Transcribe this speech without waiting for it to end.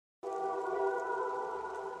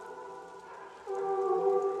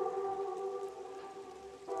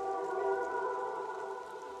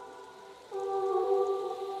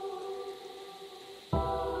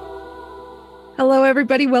Hello,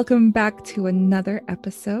 everybody. Welcome back to another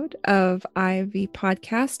episode of Ivy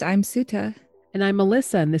Podcast. I'm Suta. And I'm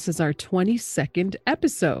Melissa, and this is our 22nd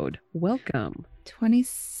episode. Welcome.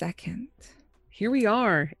 22nd. Here we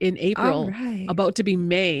are in April, right. About to be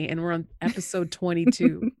May, and we're on episode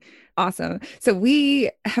 22. Awesome. So we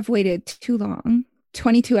have waited too long,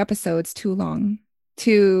 22 episodes too long,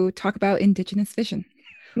 to talk about Indigenous Vision.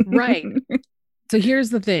 Right. So here's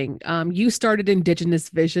the thing. You started Indigenous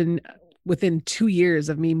Vision within 2 years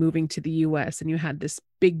of me moving to the US, and you had this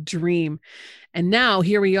big dream. And now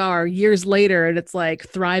here we are years later, and it's like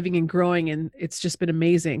thriving and growing, and it's just been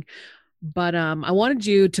amazing. But I wanted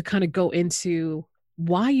you to kind of go into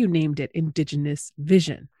why you named it Indigenous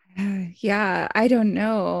Vision. Yeah, I don't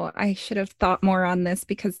know. I should have thought more on this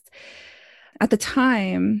because at the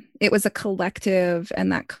time it was a collective,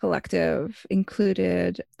 and that collective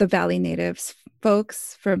included the Valley Natives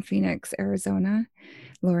folks from Phoenix, Arizona.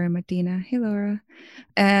 Laura Medina. Hey, Laura.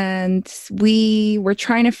 And we were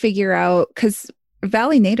trying to figure out, because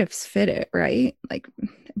Valley Natives fit it, right? I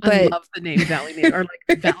love the name Valley Native, or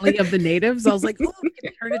like Valley of the Natives. I was like, oh, we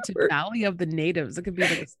can turn it to Valley of the Natives. It could be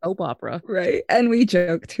like a soap opera. Right. And we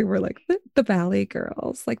joked too. We're like the Valley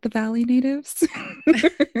girls, like the Valley Natives.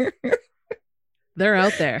 They're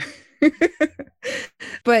out there.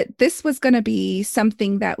 But this was going to be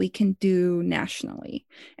something that we can do nationally.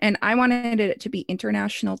 And I wanted it to be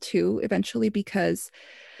international too, eventually, because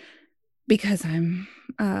I'm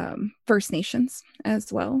First Nations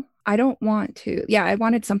as well. I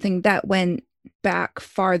wanted something that went back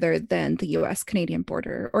farther than the US Canadian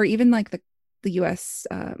border, or even like the US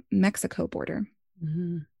Mexico border.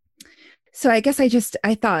 Mm-hmm. So I guess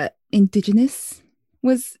I thought Indigenous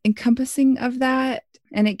was encompassing of that.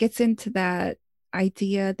 And it gets into that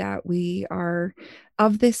idea that we are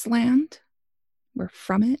of this land. We're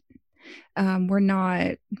from it. We're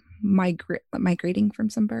not migrating from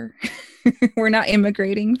somewhere. We're not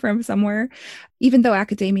immigrating from somewhere. Even though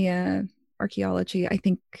academia, archaeology, I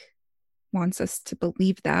think, wants us to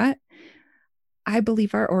believe that. I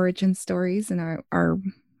believe our origin stories and are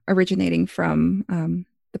originating from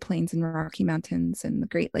the Plains and Rocky Mountains and the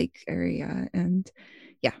Great Lake area, and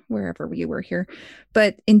wherever we were here.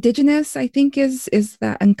 But Indigenous, I think, is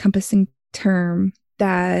that encompassing term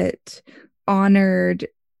that honored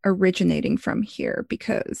originating from here,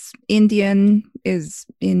 because Indian is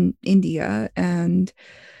in India, and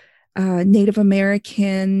Native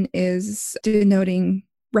American is denoting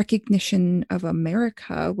recognition of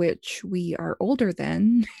America, which we are older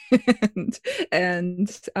than.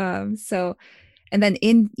 So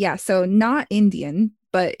not Indian,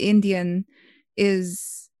 but Indian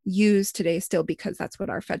is used today still because that's what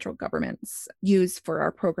our federal governments use for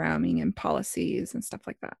our programming and policies and stuff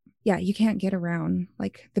like that. Yeah, you can't get around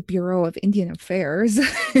like the Bureau of Indian Affairs,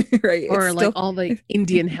 right? Or like all the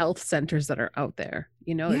Indian health centers that are out there.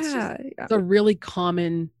 It's a really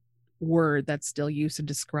common word that's still used to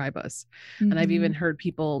describe us. Mm-hmm. And I've even heard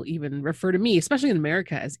people even refer to me, especially in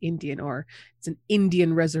America, as Indian, or it's an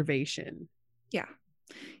Indian reservation.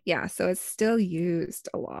 Yeah, so it's still used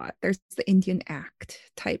a lot. There's the Indian Act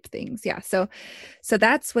type things. Yeah, so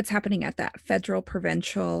that's what's happening at that federal,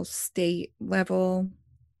 provincial, state level,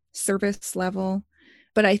 service level.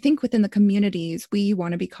 But I think within the communities, we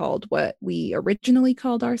want to be called what we originally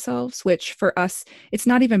called ourselves, which for us, it's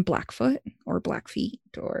not even Blackfoot or Blackfeet,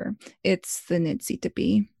 or it's the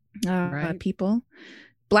Niitsitapi people.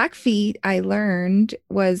 Blackfeet, I learned,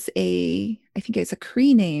 was I think it's a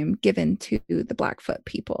Cree name given to the Blackfoot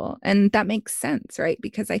people. And that makes sense, right?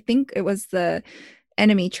 Because I think it was the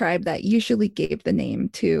enemy tribe that usually gave the name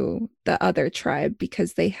to the other tribe,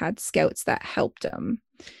 because they had scouts that helped them.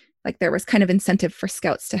 Like there was kind of incentive for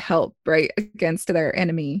scouts to help, right, against their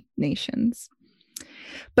enemy nations.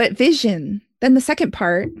 But vision, then the second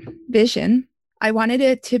part, vision, I wanted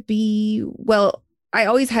it to be, well, I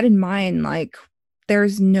always had in mind, like,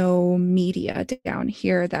 there's no media down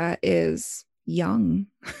here that is young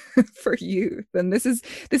for youth. And this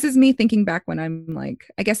is me thinking back when I'm like,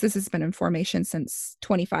 I guess this has been in formation since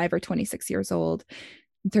 25 or 26 years old.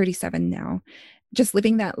 I'm 37 now. Just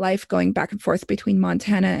living that life, going back and forth between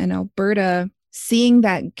Montana and Alberta, seeing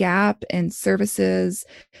that gap in services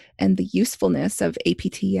and the usefulness of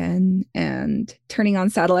APTN and turning on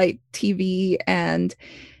satellite TV, and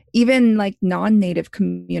even like non-native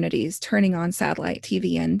communities turning on satellite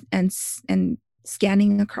TV and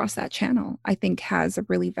scanning across that channel, I think has a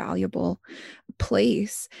really valuable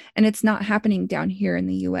place. And it's not happening down here in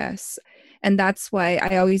the US. And that's why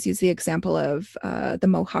I always use the example of the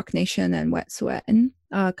Mohawk Nation and Wet'suwet'en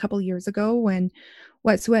a couple years ago, when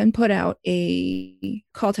Wet'suwet'en put out a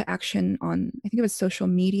call to action on, I think it was social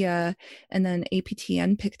media, and then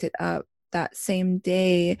APTN picked it up that same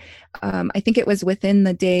day. I think it was within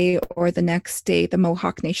the day or the next day, the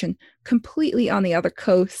Mohawk Nation, completely on the other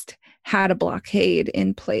coast, had a blockade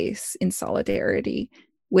in place in solidarity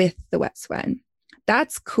with the Wet'suwet'en.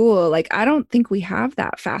 That's cool. Like, I don't think we have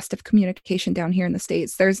that fast of communication down here in the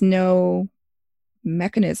States. There's no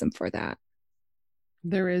mechanism for that.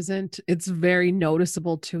 There isn't. It's very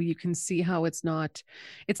noticeable too. You can see how it's not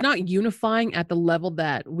unifying at the level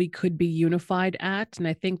that we could be unified at. And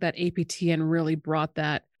I think that APTN really brought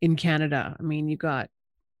that in Canada. I mean, you got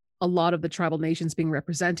a lot of the tribal nations being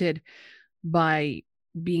represented by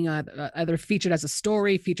being either featured as a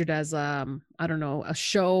story, featured as I don't know, a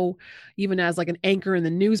show, even as like an anchor in the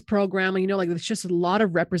news program. You know, like there's just a lot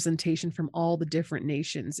of representation from all the different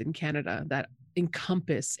nations in Canada that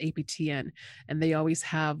encompass APTN, and they always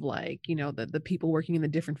have, like, you know, the people working in the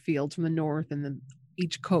different fields from the north and the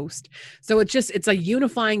each coast. So it's a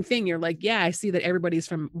unifying thing. You're like, yeah, I see that everybody's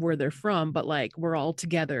from where they're from, but like we're all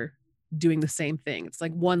together doing the same thing. It's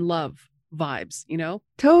like one love vibes, you know?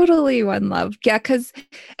 Totally one love. Yeah, because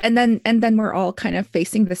and then we're all kind of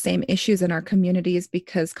facing the same issues in our communities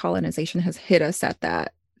because colonization has hit us at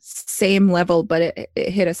that same level, but it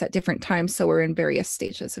hit us at different times. So we're in various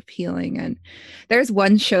stages of healing. And there's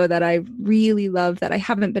one show that I really love that I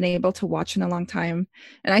haven't been able to watch in a long time,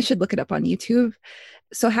 and I should look it up on YouTube.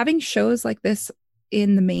 So having shows like this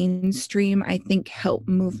in the mainstream, I think, help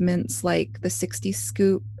movements like the 60s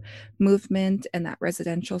Scoop movement and that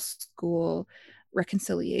residential school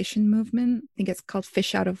reconciliation movement. I think it's called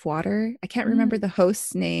Fish Out of Water. I can't remember the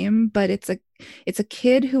host's name, but it's a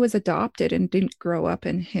kid who was adopted and didn't grow up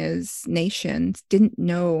in his nation, didn't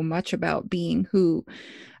know much about being who,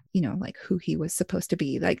 you know, like who he was supposed to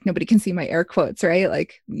be. Like, nobody can see my air quotes, right?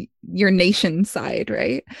 Like your nation side,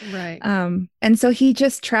 right? Right. And so he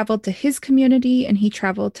just traveled to his community, and he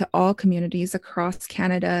traveled to all communities across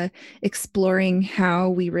Canada, exploring how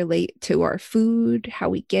we relate to our food, how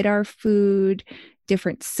we get our food,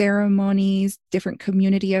 different ceremonies, different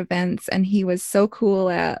community events. And he was so cool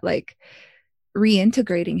at like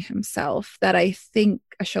reintegrating himself that I think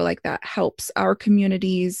a show like that helps our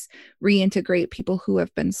communities reintegrate people who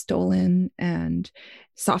have been stolen and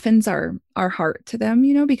softens our heart to them,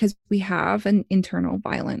 you know, because we have an internal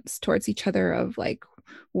violence towards each other of like,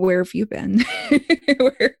 where have you been?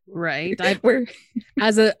 Right.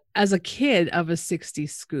 As a kid of a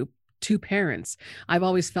 60s Scoop, two parents, I've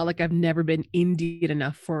always felt like I've never been Indian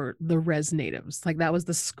enough for the res natives. Like that was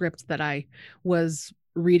the script that I was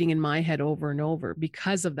reading in my head over and over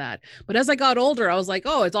because of that. But as I got older, I was like,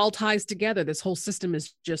 oh, it all ties together. This whole system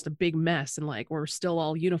is just a big mess, and like we're still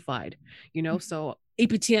all unified, you know? So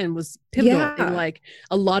APTN was pivotal in like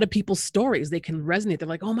a lot of people's stories. They can resonate. They're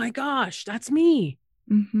like, oh my gosh, that's me.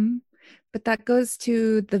 Mm-hmm. But that goes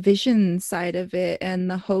to the vision side of it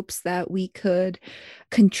and the hopes that we could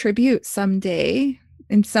contribute someday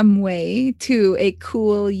in some way to a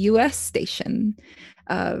cool US station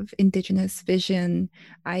of Indigenous Vision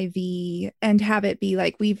IV, and have it be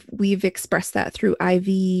like we've expressed that through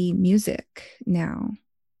IV music now.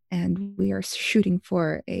 And we are shooting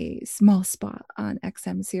for a small spot on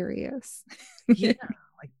XM Sirius. Yeah,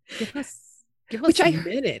 like give us Which a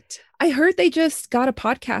minute. I heard they just got a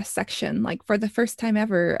podcast section, like for the first time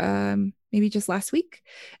ever, maybe just last week.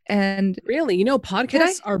 And really, you know,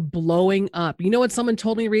 podcasts are blowing up. You know what someone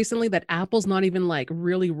told me recently? That Apple's not even like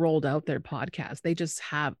really rolled out their podcast. They just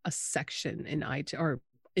have a section in iTunes or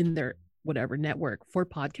in their whatever network for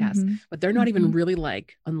podcasts, but they're not even really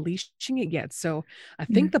like unleashing it yet. So I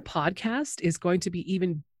think the podcast is going to be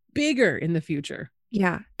even bigger in the future.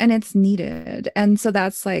 Yeah, and it's needed. And so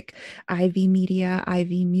that's like IV media,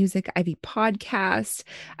 IV music, IV podcast.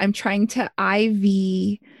 I'm trying to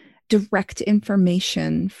IV direct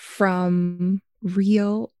information from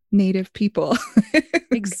real Native people.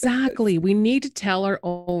 Exactly. We need to tell our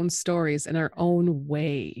own stories in our own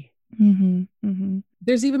way.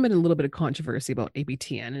 There's even been a little bit of controversy about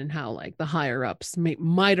APTN and how like the higher ups may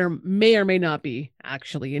or may not be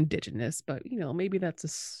actually Indigenous, but you know, maybe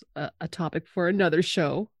that's a topic for another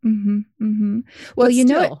show. Well, but you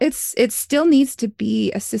know, it still needs to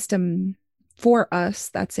be a system for us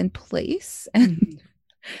that's in place. And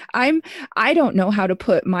I don't know how to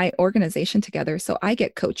put my organization together. So I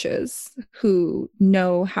get coaches who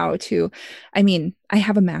know how to, I mean, I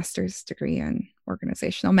have a master's degree in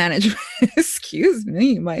organizational management, excuse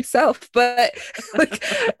me, myself, but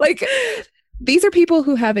like these are people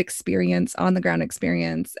who have experience, on the ground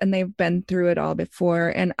experience, and they've been through it all before.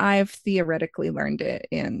 And I've theoretically learned it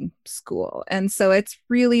in school. And so it's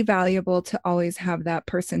really valuable to always have that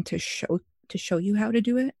person to show you how to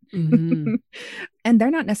do it. Mm-hmm. And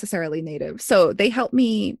they're not necessarily native. So they help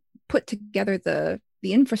me put together the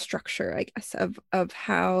infrastructure, I guess, of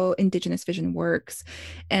how Indigenous vision works.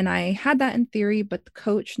 And I had that in theory, but the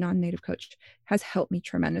coach, non-native coach, has helped me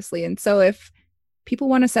tremendously. And so if people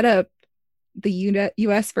want to set up the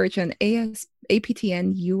US version,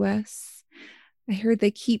 APTN US, I heard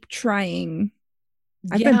they keep trying.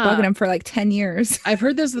 I've been bugging them for like 10 years. I've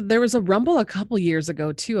heard there was a rumble a couple years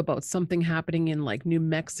ago too about something happening in like New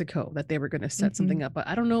Mexico, that they were going to set something up, but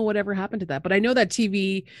I don't know whatever happened to that. But I know that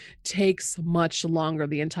TV takes much longer.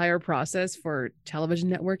 The entire process for television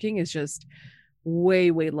networking is just way,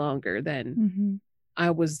 way longer than I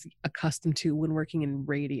was accustomed to when working in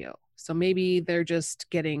radio. So maybe they're just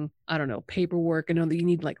getting, I don't know, paperwork. I know that you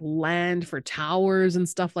need like land for towers and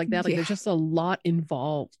stuff like that. Like there's just a lot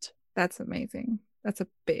involved. That's amazing. That's a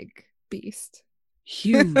big beast.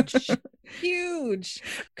 Huge. Huge.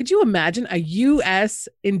 Could you imagine a US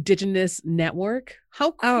Indigenous network?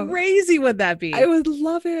 How crazy would that be? I would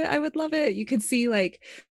love it. I would love it. You could see like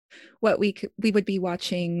what we would be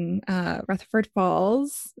watching Rutherford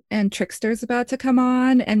Falls, and Trickster's about to come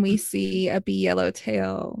on, and we see a Bee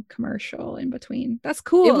Yellowtail commercial in between. That's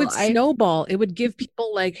cool. It would snowball. It would give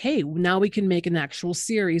people like, hey, now we can make an actual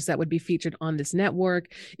series that would be featured on this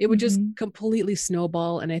network. It would just completely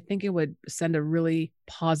snowball, and I think it would send a really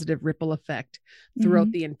positive ripple effect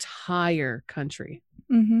throughout the entire country.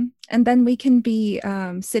 And then we can be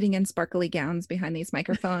sitting in sparkly gowns behind these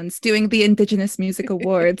microphones doing the Indigenous Music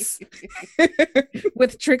Awards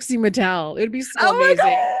with Trixie Mattel. It would be so amazing.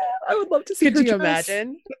 My God. I would love to see. Could you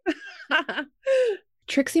imagine?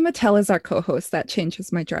 Trixie Mattel is our co-host. That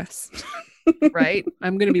changes my dress. Right?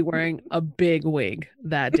 I'm going to be wearing a big wig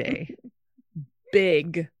that day.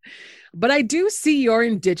 Big. But I do see your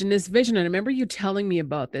Indigenous vision. And I remember you telling me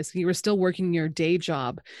about this. You were still working your day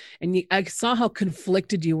job, and I saw how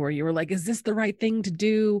conflicted you were. You were like, is this the right thing to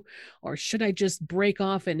do? Or should I just break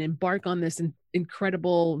off and embark on this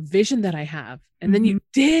incredible vision that I have? And then you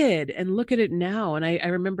did. And look at it now. And I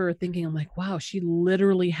remember thinking, I'm like, wow, she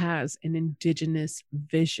literally has an Indigenous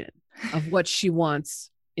vision of what she wants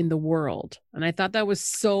in the world. And I thought that was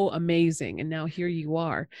so amazing. And now here you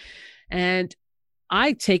are. And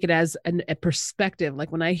I take it as a perspective.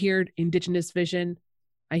 Like when I hear Indigenous vision,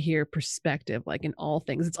 I hear perspective, like in all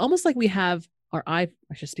things. It's almost like we have I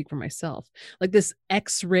should speak for myself, like this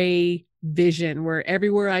X-ray vision where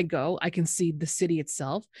everywhere I go, I can see the city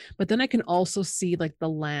itself, but then I can also see like the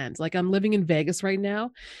land. Like I'm living in Vegas right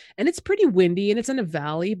now, and it's pretty windy, and it's in a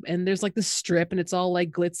valley, and there's like the strip, and it's all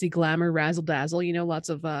like glitzy glamour, razzle dazzle, lots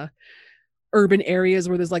of urban areas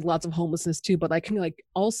where there's like lots of homelessness too, but I can like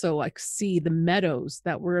also like see the meadows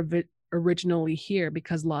that were originally here,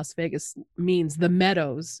 because Las Vegas means the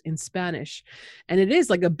meadows in Spanish, and it is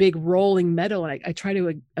like a big rolling meadow, and I try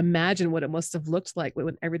to imagine what it must have looked like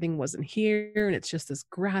when everything wasn't here, and it's just this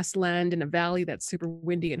grassland in a valley that's super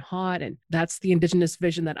windy and hot. And that's the Indigenous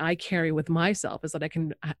vision that I carry with myself, is that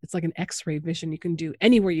it's like an X-ray vision you can do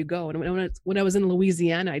anywhere you go. And when I was in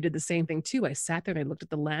Louisiana, I did the same thing too. I sat there and I looked at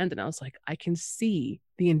the land, and I was like, I can see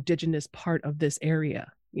the Indigenous part of this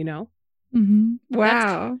area,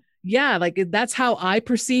 Wow. Yeah, like that's how I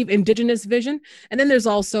perceive Indigenous vision. And then there's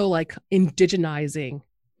also like indigenizing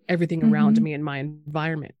everything around me in my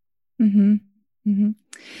environment.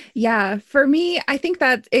 Yeah, for me, I think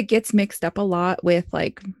that it gets mixed up a lot with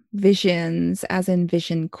like visions, as in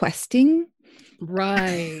vision questing.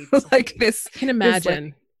 Right. Like this. I can imagine. This,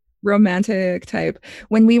 like, romantic type.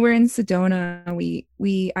 When we were in Sedona,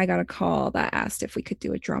 I got a call that asked if we could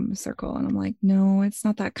do a drum circle, and I'm like, no, it's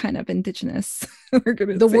not that kind of Indigenous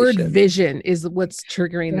organization. The word vision is what's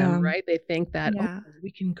triggering them, right? They think that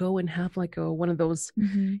we can go and have like one of those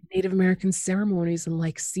Native American ceremonies and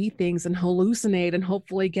like see things and hallucinate and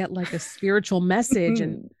hopefully get like a spiritual message.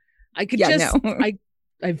 And I could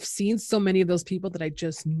I've seen so many of those people that I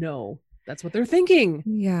just know that's what they're thinking.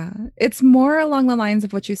 Yeah. It's more along the lines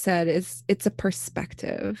of what you said. It's a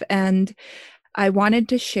perspective. And I wanted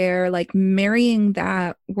to share, like, marrying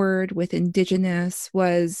that word with Indigenous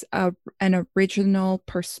was an original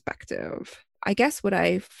perspective. I guess what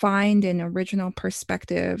I find in original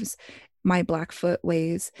perspectives, my Blackfoot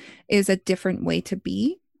ways, is a different way to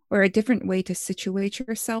be, or a different way to situate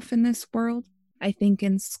yourself in this world. I think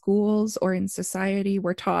in schools or in society,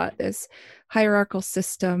 we're taught this hierarchical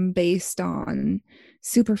system based on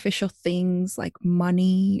superficial things like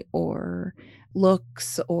money or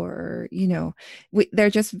looks, or they're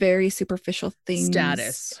just very superficial things.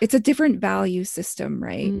 Status. It's a different value system,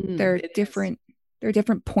 right? They're It is. different. There are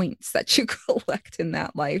different points that you collect in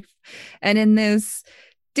that life, and in this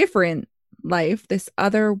different life, this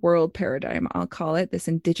other world paradigm, I'll call it, this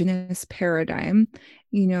indigenous paradigm,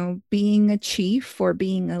 being a chief or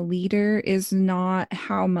being a leader is not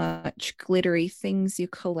how much glittery things you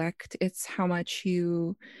collect, it's how much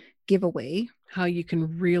you give away. How you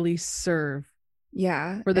can really serve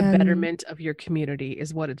Yeah. for the And betterment of your community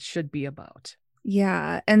is what it should be about.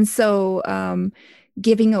 yeah. And so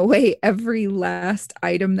giving away every last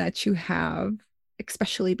item that you have,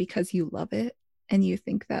 especially because you love it and you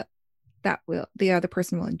think that the other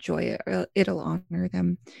person will enjoy it, or it'll honor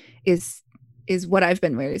them, is what I've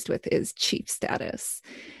been raised with, is chief status.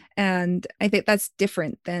 And I think that's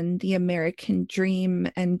different than the American dream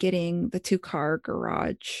and getting the 2-car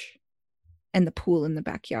garage and the pool in the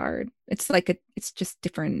backyard. It's just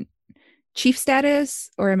different. Chief status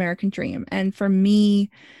or American dream. And for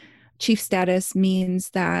me, chief status means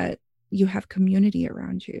that you have community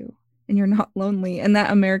around you and you're not lonely. And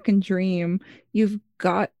that American dream, you've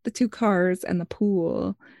got the 2 cars and the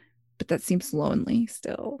pool, but that seems lonely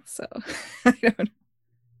still. So I don't know.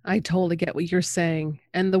 I totally get what you're saying.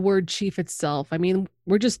 And the word chief itself, I mean,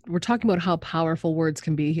 we're talking about how powerful words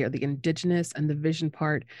can be here, the indigenous and the vision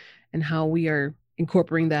part, and how we are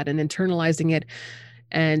incorporating that and internalizing it.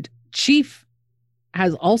 And chief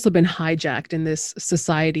has also been hijacked in this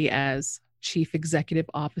society as chief executive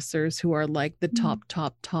officers, who are like the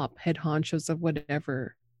top head honchos of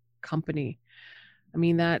whatever company. I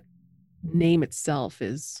mean, that name itself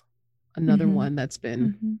is another one that's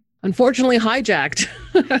been unfortunately hijacked.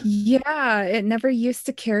 Yeah, it never used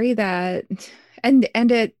to carry that. And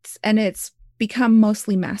it's become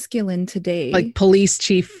mostly masculine today. Like police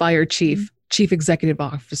chief, fire chief, chief executive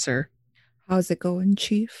officer. How's it going,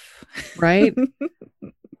 chief? Right?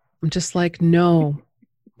 I'm just like, no,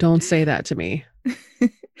 don't say that to me.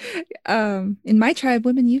 In my tribe,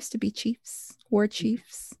 women used to be chiefs, war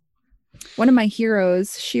chiefs. One of my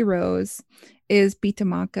heroes, Shiro's, is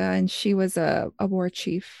Bitamaka, and she was a war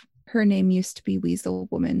chief. Her name used to be Weasel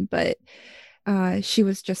Woman, but she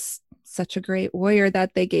was just such a great warrior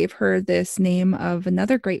that they gave her this name of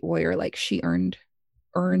another great warrior. Like, she earned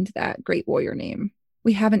that great warrior name.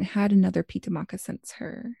 We haven't had another Bitamaka since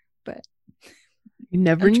her, but you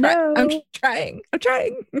never know. I'm trying.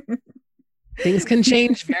 Things can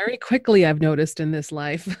change very quickly, I've noticed in this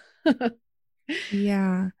life.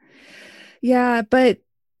 Yeah. But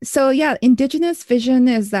so yeah, indigenous vision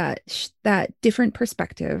is that different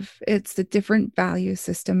perspective. It's a different value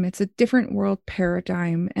system. It's a different world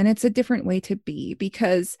paradigm, and it's a different way to be,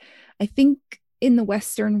 because I think in the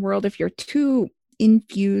Western world, if you're too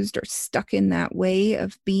infused or stuck in that way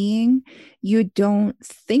of being, you don't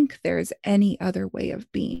think there's any other way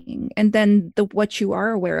of being. And then what you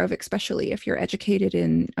are aware of, especially if you're educated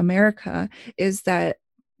in America, is that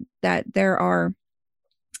there are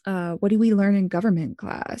what do we learn in government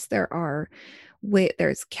class?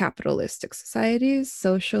 There's capitalistic societies,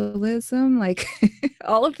 socialism, like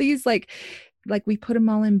all of these, like we put them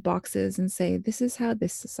all in boxes and say, this is how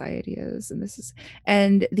this society is,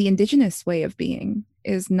 and the indigenous way of being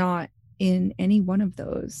is not in any one of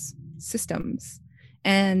those systems.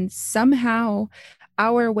 And somehow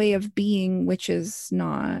our way of being, which is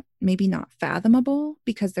maybe not fathomable,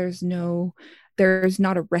 because there's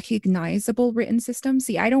not a recognizable written system.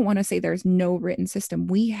 See, I don't want to say there's no written system.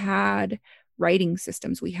 We had writing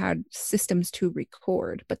systems, we had systems to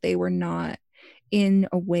record, but they were not in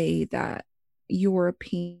a way that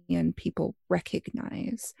European people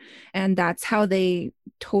recognize. And that's how they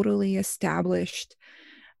totally established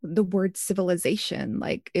the word civilization.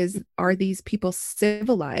 Like, are these people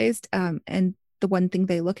civilized? And the one thing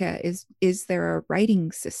they look at is there a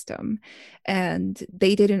writing system? And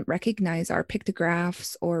they didn't recognize our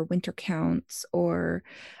pictographs or winter counts or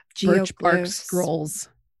birch bark scrolls,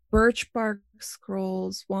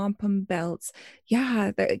 wampum belts.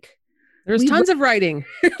 Yeah, there's tons of writing.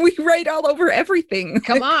 We write all over everything.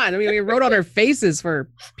 Come on. I mean, we wrote on our faces,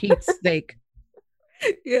 for Pete's sake.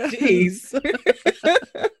 Yeah. Jeez.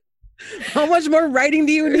 How much more writing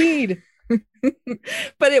do you need?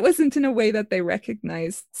 But it wasn't in a way that they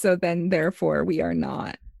recognized. So then, therefore, we are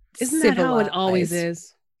not. Isn't that how it always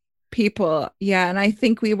is? People. Yeah. And I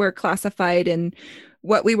think we were classified in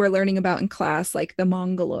what we were learning about in class, like the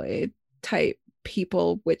Mongoloid type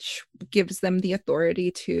people, which gives them the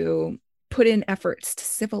authority to put in efforts to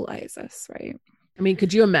civilize us, right? I mean,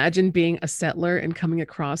 could you imagine being a settler and coming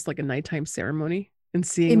across like a nighttime ceremony? and They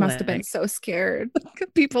seeing must have been like so scared.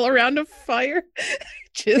 people around a fire.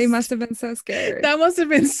 They must Just have been so scared. that must have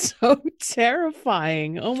been so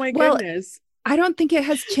terrifying. Oh my Well, goodness. I don't think it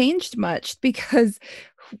has changed much because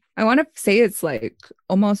I want to say it's like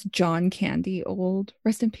almost John Candy old.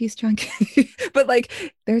 Rest in peace, John Candy. But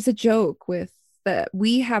like there's a joke with that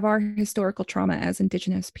we have our historical trauma as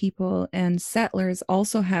Indigenous people, and settlers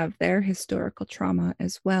also have their historical trauma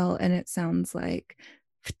as well. And it sounds like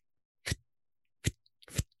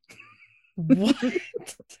What?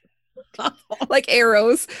 like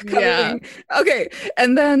arrows coming. Yeah. Okay.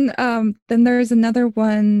 And then there's another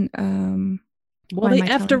one. Well, Why they am I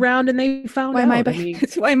effed telling? around and they found out. I mean,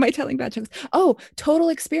 Why am I telling bad jokes? Oh, total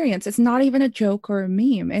experience. It's not even a joke or a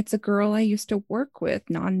meme. It's a girl I used to work with,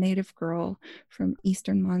 non-native girl from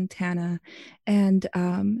Eastern Montana. And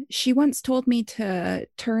she once told me to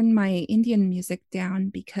turn my Indian music down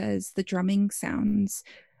because the drumming sounds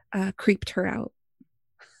creeped her out.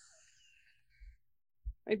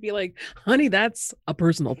 I'd be like, honey, that's a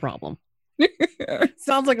personal problem.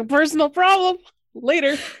 Sounds like a personal problem.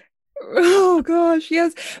 Later. Oh gosh,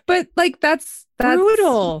 yes. But like that's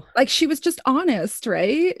Brutal. like she was just honest,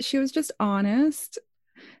 right? She was just honest.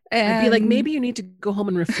 I'd be like, And maybe you need to go home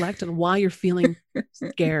and reflect on why you're feeling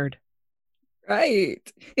scared. right.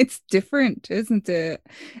 It's different, isn't it?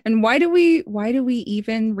 And why do we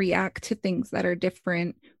even react to things that are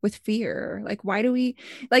different with fear? Like why do we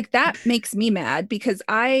like that makes me mad because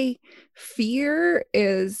I fear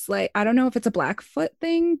is like I don't know if it's a Blackfoot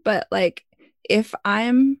thing, but like if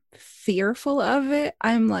I'm fearful of it,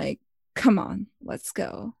 I'm like, come on, let's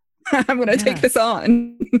go. I'm gonna take Yeah. this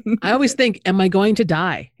on. I always think, am I going to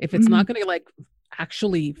die? If it's Mhm. not going to like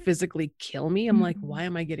actually physically kill me, I'm like, Mhm. why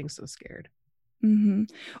am I getting so scared? Mm-hmm.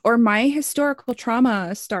 Or my historical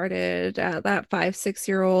trauma started at that 5, 6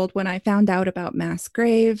 year old when I found out about mass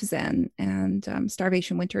graves and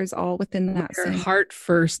starvation winters all within that Where same. heart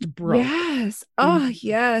first broke. Yes. Oh,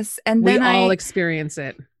 yes. And We then all experience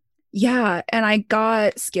it. yeah, and I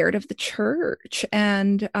got scared of the church,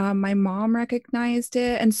 and my mom recognized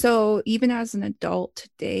it. And so even as an adult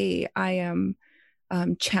today, I am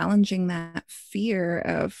challenging that fear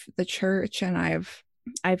of the church, and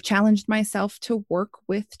I've challenged myself to work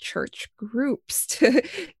with church groups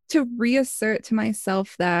to reassert to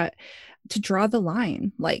myself that to draw the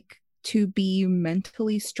line, like to be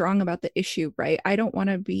mentally strong about the issue, right? I don't want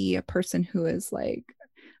to be a person who is like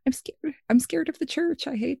I'm scared. I'm scared of the church.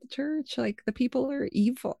 I hate the church. Like the people are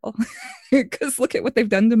evil. Because look at what they've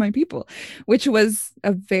done to my people, which was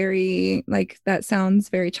a very, like, that sounds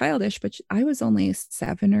very childish, but I was only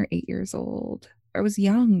 7 or 8 years old. I was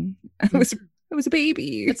young. I was a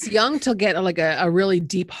baby. It's young to get like a really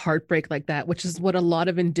deep heartbreak like that, which is what a lot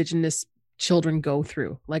of Indigenous children go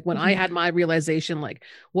through. Like when I Yeah. had my realization, like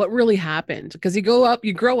what really happened, because you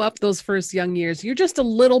grow up those first young years, you're just a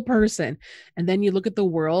little person. And then you look at the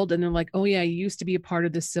world and they're like, oh yeah, you used to be a part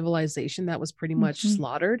of this civilization that was pretty much Mhm.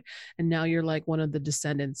 slaughtered. And now you're like one of the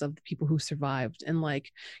descendants of the people who survived. And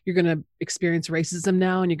like, you're going to experience racism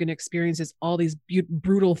now and you're going to experience all these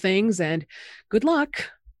brutal things, and good luck.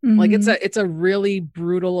 Like Mhm. it's a really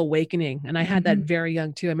brutal awakening. And I had that Mhm. very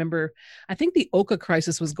young too. I remember, I think the Oka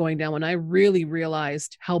crisis was going down when I really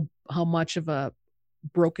realized how much of a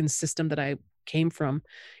broken system that I came from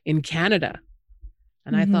in Canada.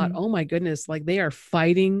 And I thought, Mhm. oh my goodness, like they are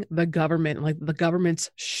fighting the government, like the government's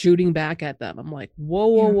shooting back at them. I'm like, whoa,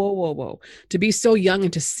 whoa, Yeah. whoa, whoa, whoa. To be so young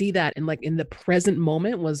and to see that in like in the present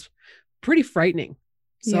moment was pretty frightening.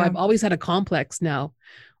 So Yeah. I've always had a complex now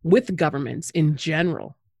with governments in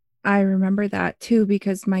general. I remember that too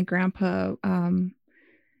because my grandpa,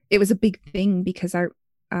 it was a big thing because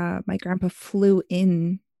my grandpa flew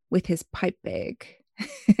in with his pipe bag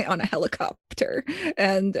on a helicopter,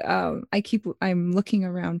 and I'm looking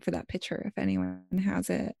around for that picture if anyone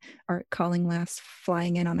has it. Art Calling last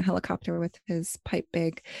flying in on a helicopter with his pipe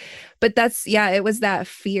bag, but that's yeah, it was that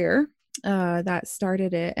fear that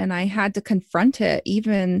started it, and I had to confront it.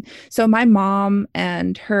 Even so, my mom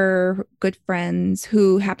and her good friends,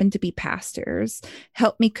 who happened to be pastors,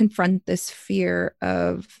 helped me confront this fear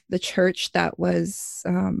of the church that was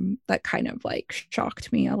that kind of like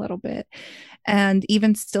shocked me a little bit. And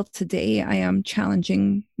even still today, I am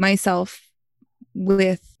challenging myself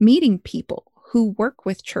with meeting people who work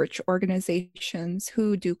with church organizations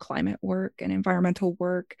who do climate work and environmental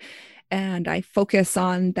work, and I focus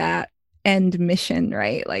on that end mission,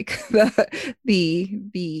 right? Like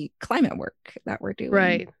the climate work that we're doing.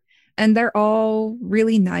 Right. And they're all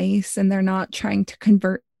really nice, and they're not trying to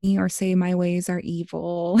convert me or say my ways are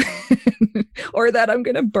evil or that I'm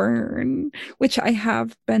going to burn, which I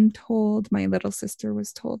have been told. My little sister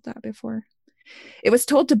was told that before. It was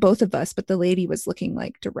told to both of us, but the lady was looking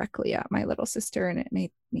like directly at my little sister, and it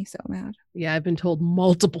made me so mad. Yeah, I've been told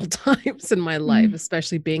multiple times in my life,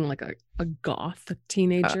 especially being like a goth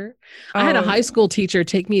teenager. I had a high school teacher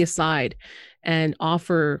take me aside and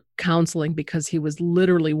offer counseling because he was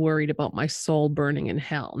literally worried about my soul burning in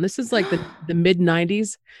hell. And this is like the mid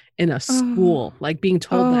 90s in a school, like being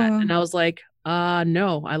told that. And I was like,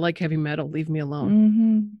 no, I like heavy metal. Leave me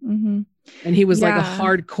alone. And he was like a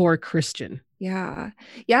hardcore Christian. Yeah.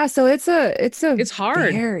 So it's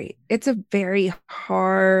hard. It's a very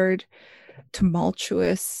hard,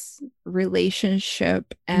 tumultuous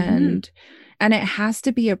relationship, and it has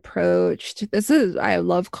to be approached. I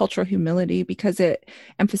love cultural humility because it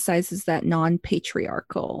emphasizes that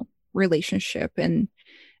non-patriarchal relationship, and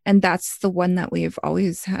that's the one that we've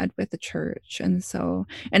always had with the church. And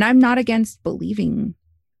I'm not against believing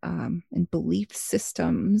in belief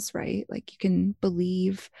systems, right? Like, you can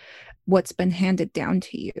believe what's been handed down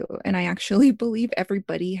to you. And I actually believe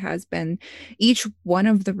each one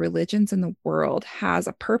of the religions in the world has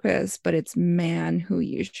a purpose, but it's man who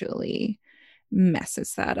usually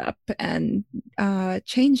messes that up and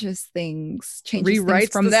changes things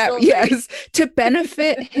from that story. Yes, to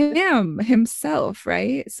benefit himself,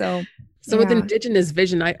 right? So with Indigenous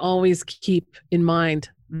vision, I always keep in mind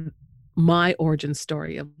my origin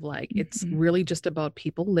story of like, it's really just about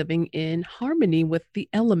people living in harmony with the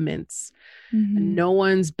elements. And no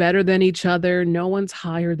one's better than each other. No one's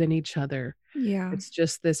higher than each other. Yeah. It's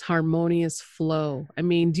just this harmonious flow. I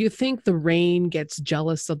mean, do you think the rain gets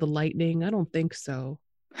jealous of the lightning? I don't think so.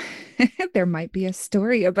 There might be a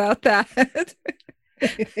story about that.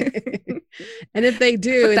 And if they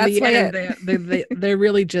do, in the end, they're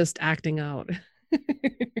really just acting out.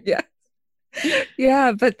 Yeah.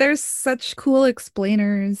 Yeah, but there's such cool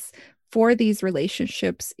explainers for these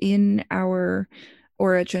relationships in our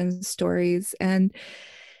origin stories, and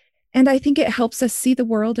I think it helps us see the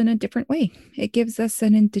world in a different way. It gives us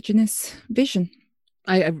an Indigenous vision.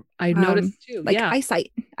 I noticed too, like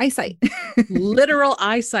eyesight, literal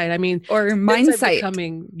eyesight. I mean, or mindsight.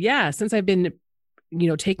 Since I've been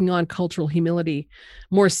taking on cultural humility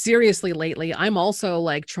more seriously lately, I'm also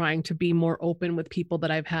like trying to be more open with people that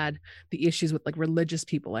I've had the issues with, like religious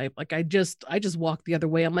people. I just walk the other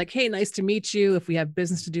way. I'm like, hey, nice to meet you. If we have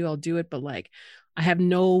business to do, I'll do it. But like, I have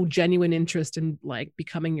no genuine interest in like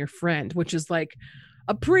becoming your friend, which is like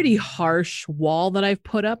a pretty harsh wall that I've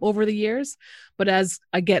put up over the years. But as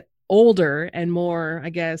I get older and more, I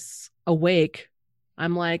guess, awake,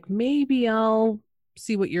 I'm like, maybe I'll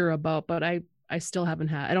see what you're about. But I still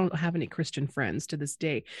I don't have any Christian friends to this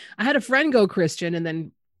day. I had a friend go Christian and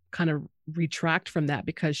then kind of retract from that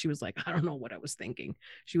because she was like, I don't know what I was thinking.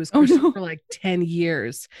 She was Christian for like 10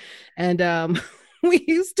 years. And we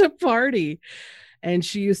used to party, and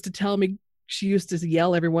she used to tell me, she used to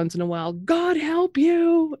yell every once in a while, God help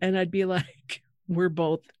you. And I'd be like, we're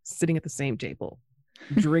both sitting at the same table,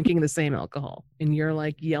 drinking the same alcohol, and you're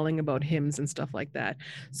like yelling about hymns and stuff like that.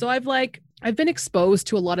 So I've been exposed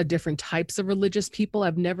to a lot of different types of religious people.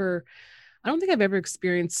 I don't think I've ever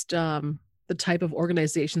experienced the type of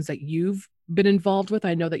organizations that you've been involved with.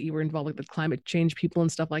 I know that you were involved with the climate change people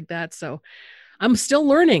and stuff like that. So I'm still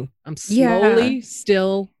learning. I'm slowly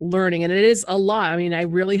still learning. And it is a lot. I mean, I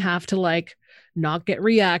really have to like not get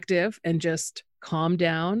reactive and just calm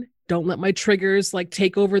down. Don't let my triggers like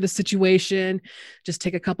take over the situation. Just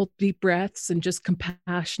take a couple deep breaths and just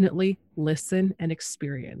compassionately listen and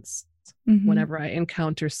experience whenever I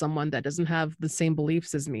encounter someone that doesn't have the same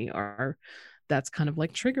beliefs as me, or that's kind of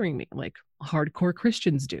like triggering me, like hardcore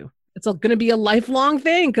Christians do. It's going to be a lifelong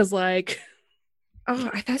thing because like...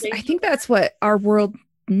 I think that's what our world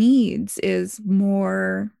needs, is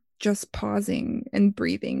more just pausing and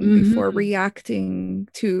breathing before reacting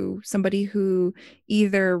to somebody who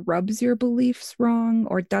either rubs your beliefs wrong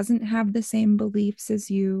or doesn't have the same beliefs as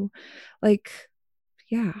you. Like,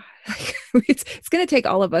 yeah, it's going to take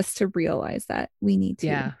all of us to realize that we need to.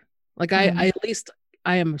 Yeah. Like I at least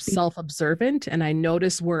I am self-observant, and I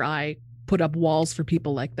notice where I put up walls for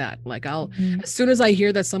people like that. Like as soon as I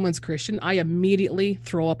hear that someone's Christian, I immediately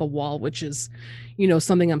throw up a wall, which is,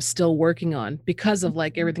 something I'm still working on because of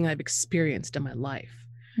like everything I've experienced in my life.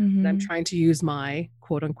 And I'm trying to use my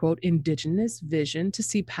quote unquote Indigenous vision to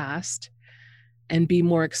see past and be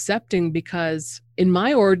more accepting, because in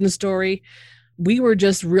my origin story, we were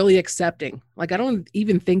just really accepting. Like, I don't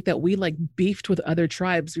even think that we like beefed with other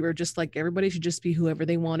tribes. We were just like, everybody should just be whoever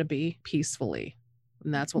they want to be peacefully.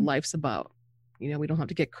 And that's what life's about. We don't have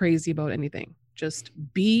to get crazy about anything. Just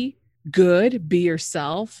be good, be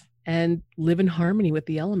yourself, and live in harmony with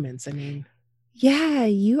the elements. I mean, Yeah,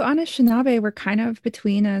 you Anishinaabe were kind of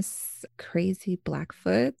between us crazy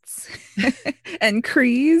Blackfoots and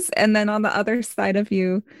Crees. And then on the other side of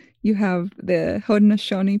you, you have the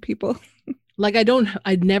Haudenosaunee people. Like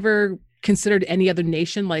I'd never considered any other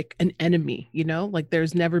nation like an enemy, you know? Like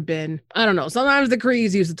there's never been, I don't know, sometimes the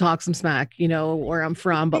Crees used to talk some smack, you know, where I'm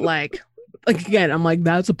from, but like again, I'm like,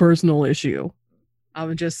 that's a personal issue.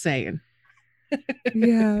 I'm just saying.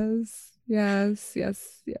 Yes, yes,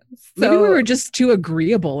 yes, yes. Maybe we So, were just too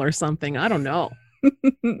agreeable or something. I don't know.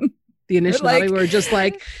 The Anishinaabe like, were just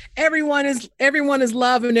like, everyone is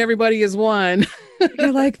love and everybody is one.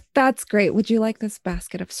 you're like, that's great. Would you like this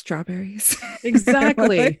basket of strawberries?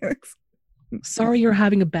 Exactly. Sorry you're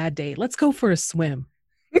having a bad day. Let's go for a swim.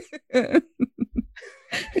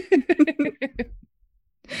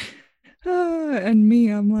 And me,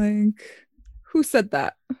 I'm like, who said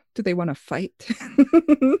that? Do they want to fight?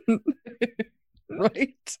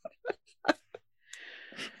 Right.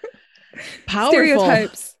 Powerful.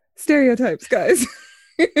 Stereotypes, guys.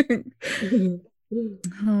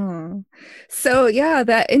 Oh. So yeah,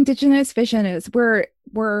 that indigenous vision is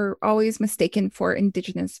we're always mistaken for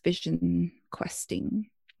indigenous vision questing,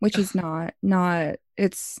 which is not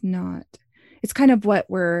it's kind of what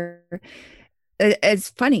we're it's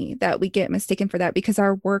funny that we get mistaken for that because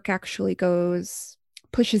our work actually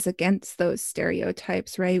pushes against those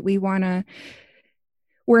stereotypes, right? We're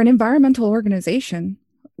an environmental organization.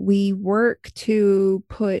 We work to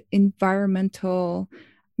put environmental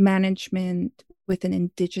management with an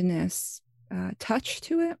indigenous touch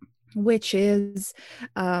to it, which is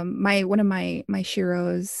one of my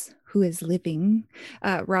sheroes who is living,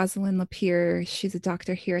 Rosalind Lapierre. She's a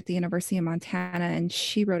doctor here at the University of Montana, and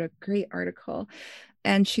she wrote a great article.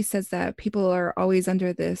 And she says that people are always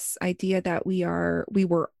under this idea that we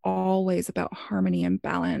were always about harmony and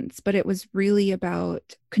balance, but it was really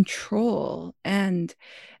about control. And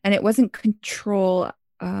it wasn't control.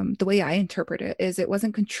 The way I interpret it is it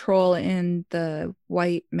wasn't control in the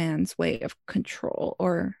white man's way of control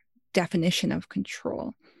or definition of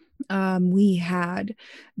control. We had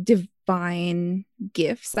divine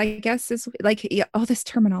gifts, I guess, is like, yeah, all this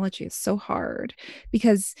terminology is so hard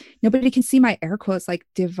because nobody can see my air quotes like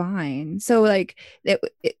divine. So like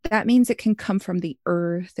that means it can come from the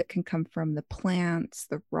earth, it can come from the plants,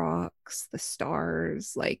 the rocks, the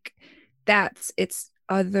stars, like it's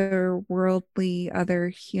otherworldly, other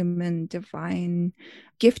human, divine,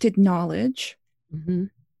 gifted knowledge. Mm-hmm.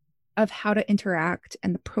 Of how to interact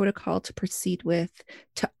and the protocol to proceed with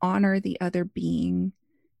to honor the other being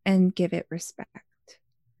and give it respect.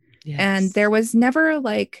 Yes. And there was never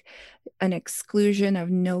like an exclusion of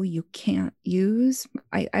no, you can't use.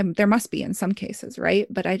 There must be in some cases, right?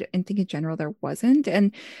 But I think in general there wasn't.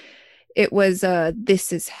 And it was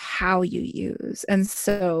this is how you use. And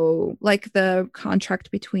so like the contract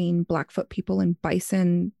between Blackfoot people and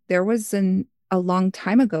bison, there was a long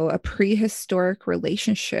time ago, a prehistoric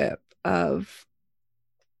relationship of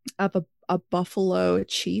a buffalo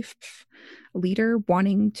chief leader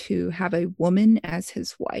wanting to have a woman as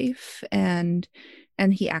his wife, and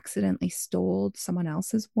he accidentally stole someone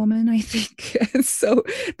else's woman, I think. So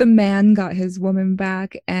the man got his woman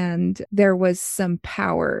back and there was some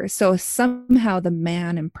power. So somehow the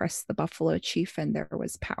man impressed the buffalo chief and there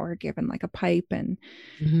was power given, like a pipe and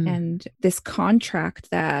this contract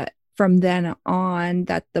that from then on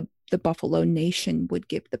that the Buffalo Nation would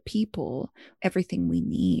give the people everything we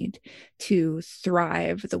need to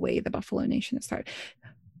thrive the way the Buffalo Nation has thrived.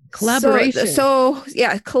 Collaboration. So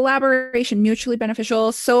yeah, collaboration, mutually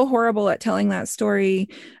beneficial. So horrible at telling that story.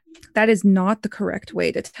 That is not the correct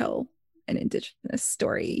way to tell an Indigenous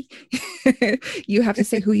story. You have to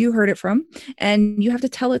say who you heard it from, and you have to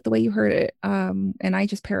tell it the way you heard it. And I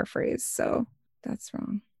just paraphrase, so that's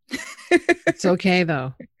wrong. It's okay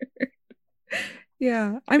though.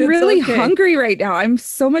 Yeah, I'm really hungry right now. I'm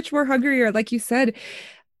so much more hungrier. Like you said,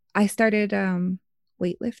 I started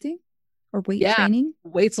weightlifting or weight training.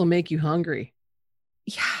 Weights will make you hungry.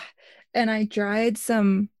 Yeah. And I dried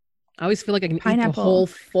some I always feel like I can eat the whole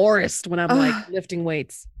forest when I'm like lifting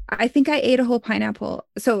weights. I think I ate a whole pineapple.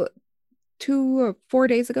 So 2 or 4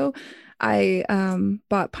 days ago, I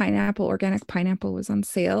bought pineapple. Organic pineapple was on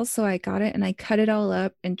sale. So I got it and I cut it all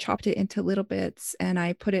up and chopped it into little bits. And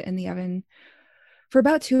I put it in the oven for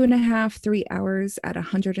about 2.5, 3 hours at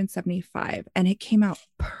 175. And it came out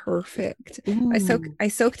perfect. Ooh. I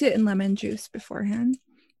soaked it in lemon juice beforehand.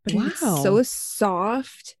 But it's so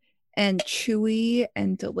soft and chewy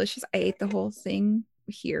and delicious. I ate the whole thing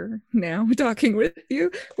here now talking with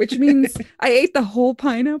you, which means I ate the whole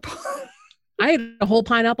pineapple. I ate a whole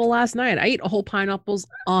pineapple last night. I eat whole pineapples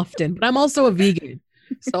often, but I'm also a vegan.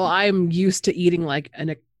 So I'm used to eating like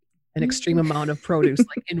an extreme amount of produce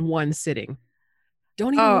like in one sitting.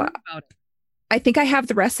 Don't even Oh, worry about it. I think I have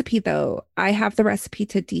the recipe though. I have the recipe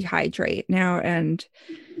to dehydrate now, and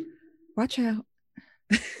watch out.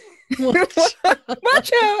 Watch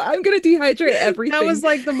Watch out. I'm going to dehydrate everything. That was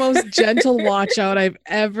like the most gentle watch out I've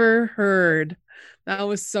ever heard. That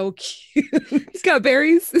was so cute. He's got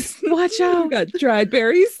berries. Watch out. Got dried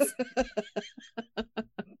berries.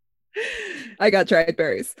 I got dried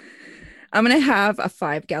berries. I'm going to have a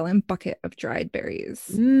 5-gallon bucket of dried berries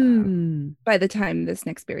by the time this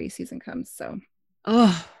next berry season comes. So,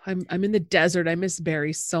 oh, I'm in the desert. I miss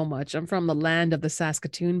berries so much. I'm from the land of the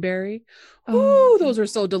Saskatoon berry. Oh, those are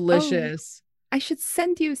so delicious. I should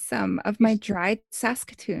send you some of my dried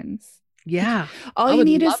Saskatoons. Yeah. All you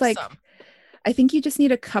need is like, I think you just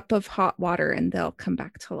need a cup of hot water and they'll come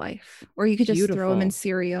back to life. Or you could just throw them in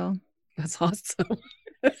cereal. That's awesome.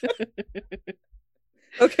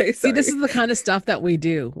 Okay. Sorry. See, this is the kind of stuff that we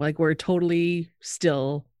do. Like, we're totally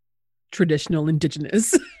still traditional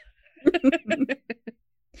indigenous.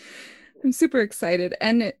 I'm super excited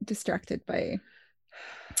and distracted by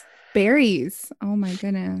berries. Oh my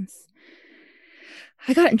goodness.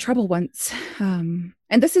 I got in trouble once. And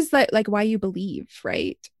this is like why you believe,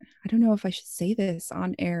 right? I don't know if I should say this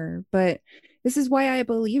on air, but this is why I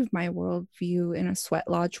believe my worldview. In a sweat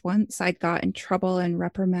lodge once, I got in trouble and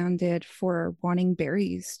reprimanded for wanting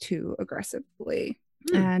berries too aggressively.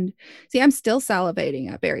 And see, I'm still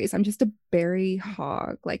salivating at berries. I'm just a berry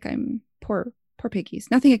hog. Like, I'm poor piggies.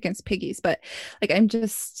 Nothing against piggies, but like, I'm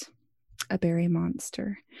just a berry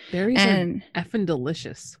monster. Berries are effing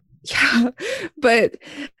delicious. Yeah, but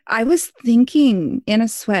I was thinking in a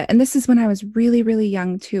sweat, and this is when I was really, really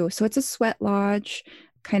young too. So it's a sweat lodge,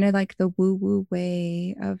 kind of like the woo-woo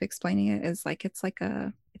way of explaining it is like it's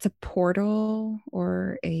a portal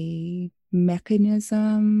or a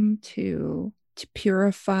mechanism to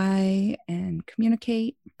purify and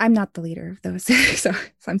communicate. I'm not the leader of those, so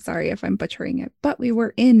I'm sorry if I'm butchering it, but we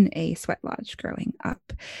were in a sweat lodge growing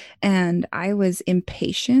up, and I was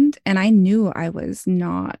impatient, and I knew I was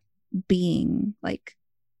not being like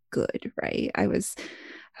good, right? I was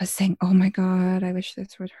saying, oh my God, I wish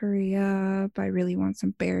this would hurry up. I really want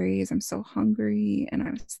some berries. I'm so hungry. And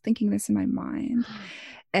I was thinking this in my mind.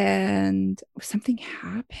 And something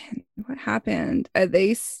happened. What happened?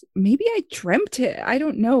 Maybe I dreamt it. I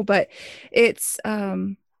don't know, but it's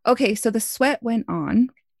okay. So the sweat went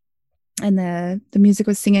on, and the music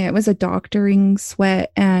was singing. It was a doctoring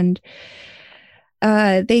sweat, and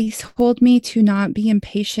they told me to not be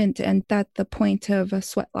impatient, and that the point of a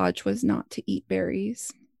sweat lodge was not to eat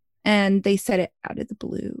berries. And they said it out of the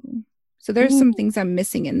blue. So there's some things I'm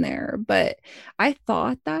missing in there, but I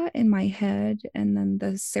thought that in my head, and then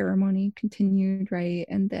the ceremony continued, right?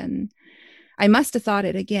 And then I must have thought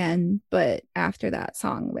it again, but after that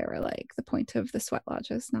song, they were like, the point of the sweat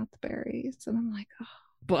lodge is not the berries. And I'm like, oh.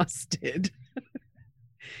 Busted.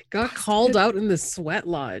 Got called out in the sweat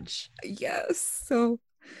lodge. Yes. So,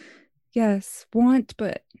 yes, want,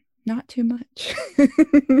 but not too much.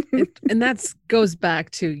 And that goes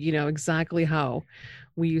back to, exactly how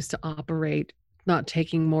we used to operate, not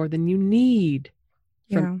taking more than you need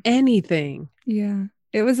from anything. Yeah.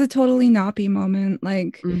 It was a totally Napi moment.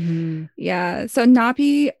 Like, yeah. So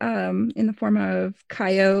Napi, in the form of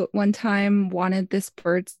coyote, one time wanted this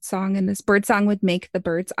bird song, and this bird song would make the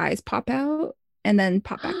bird's eyes pop out and then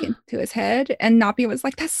pop back into his head. And Napi was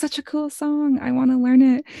like, that's such a cool song. I want to learn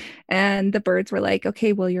it. And the birds were like,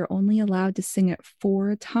 okay, well, you're only allowed to sing it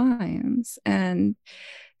 4 times. And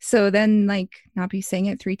so then like Napi sang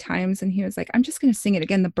it 3 times, and he was like, I'm just going to sing it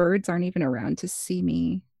again. The birds aren't even around to see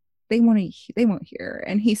me. They won't hear.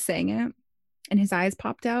 And he sang it, and his eyes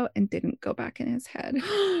popped out and didn't go back in his head.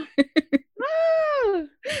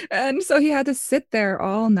 And so he had to sit there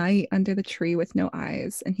all night under the tree with no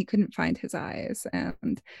eyes, and he couldn't find his eyes.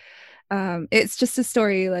 And it's just a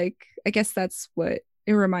story. Like, I guess that's what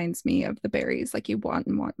it reminds me of, the berries. Like, you want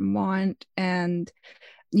and want and want, and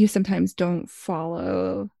you sometimes don't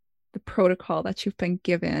follow the protocol that you've been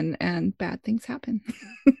given, and bad things happen.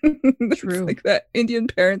 True. Like that Indian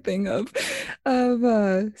parent thing of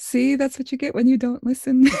see, that's what you get when you don't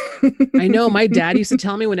listen. I know, my dad used to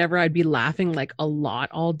tell me whenever I'd be laughing like a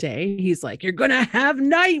lot all day, he's like, you're gonna have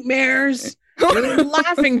nightmares. You're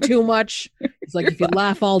laughing too much. It's like, if you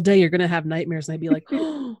laugh all day, you're gonna have nightmares. And I'd be like,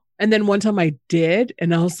 oh. And then one time I did,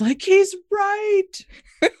 and I was like, he's right.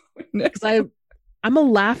 Because I'm a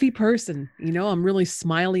laughy person, I'm really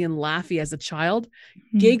smiley and laughy as a child,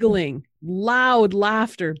 giggling, loud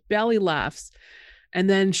laughter, belly laughs. And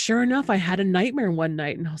then sure enough, I had a nightmare one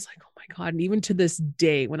night, and I was like, oh my God. And even to this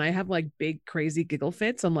day, when I have like big, crazy giggle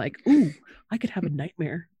fits, I'm like, ooh, I could have a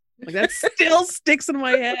nightmare. Like that still sticks in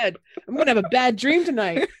my head. I'm going to have a bad dream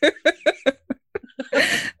tonight.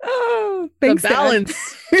 Oh, thanks,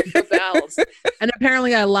 the balance. And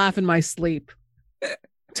apparently I laugh in my sleep.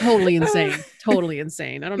 Totally insane. Totally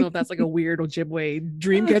insane. I don't know if that's like a weird Ojibwe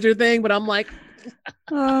dream catcher thing, but I'm like,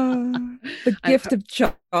 the gift of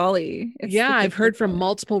jolly. I've heard from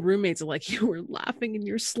multiple roommates like, you were laughing in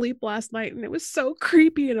your sleep last night and it was so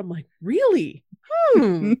creepy. And I'm like, really?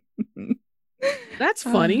 That's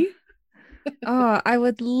funny. I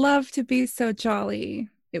would love to be so jolly.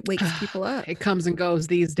 It wakes people up. It comes and goes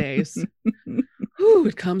these days.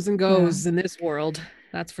 It comes and goes in this world.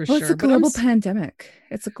 That's for sure. It's a global pandemic.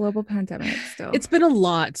 It's a global pandemic still. It's been a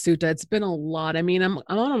lot, Suta. It's been a lot. I mean, I'm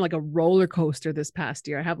on like a roller coaster this past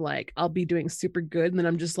year. I have like, I'll be doing super good and then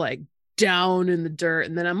I'm just like down in the dirt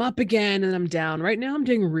and then I'm up again and I'm down. Right now I'm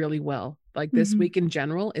doing really well. Like this week in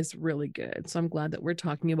general is really good. So I'm glad that we're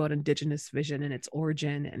talking about Indigenous vision and its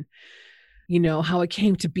origin and, you know, how it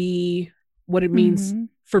came to be, what it means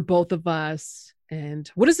for both of us. And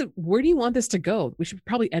what is it? Where do you want this to go? We should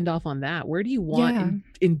probably end off on that. Where do you want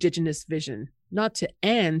Indigenous vision? Not to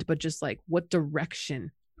end, but just like what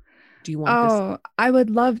direction do you want this? I would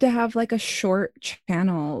love to have like a short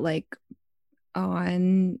channel, like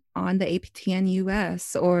on the APTN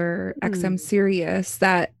US or XM Sirius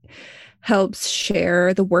that helps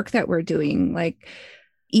share the work that we're doing. Like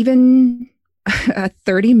even a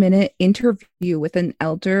 30-minute interview with an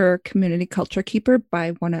elder community culture keeper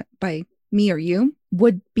by me or you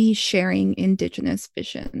would be sharing Indigenous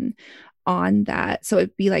vision on that. So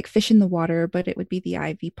it'd be like Fish in the Water, but it would be the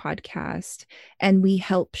IV podcast. And we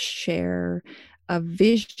help share a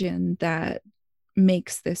vision that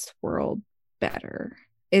makes this world better.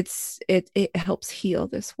 It helps heal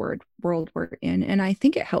this world we're in. And I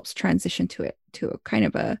think it helps transition to a kind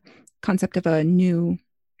of a concept of a new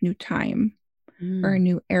time or a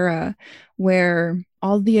new era where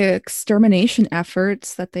all the extermination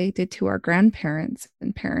efforts that they did to our grandparents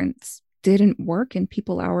and parents didn't work, and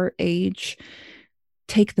people our age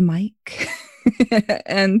take the mic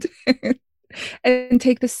and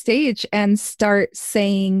take the stage and start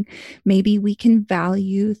saying, maybe we can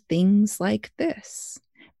value things like this.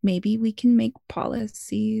 Maybe we can make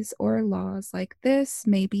policies or laws like this.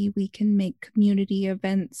 Maybe we can make community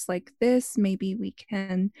events like this. Maybe we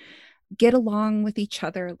can get along with each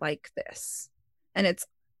other like this. And it's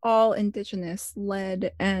all Indigenous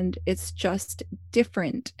led, and it's just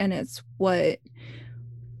different. And it's what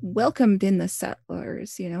welcomed in the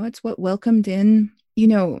settlers, you know, it's what welcomed in, you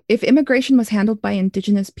know, if immigration was handled by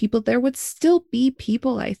Indigenous people, there would still be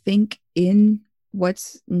people, I think, in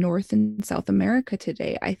what's North and South America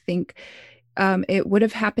today. I think it would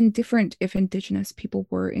have happened different if Indigenous people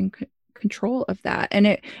were in control of that.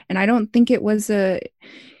 And I don't think it was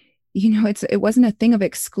it wasn't a thing of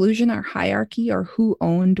exclusion or hierarchy or who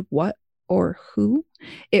owned what or who.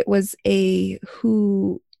 It was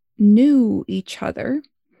who knew each other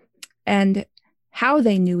and how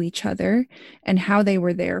they knew each other and how they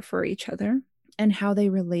were there for each other and how they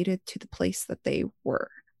related to the place that they were.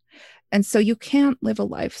 And so you can't live a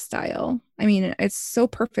lifestyle. I mean, it's so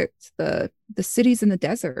perfect. The cities in the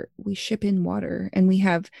desert, we ship in water, and we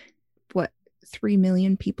have 3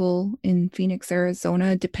 million people in Phoenix,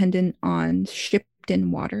 Arizona, dependent on shipped in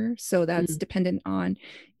water. So that's dependent on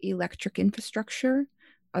electric infrastructure.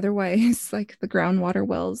 Otherwise, like the groundwater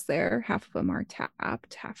wells there, half of them are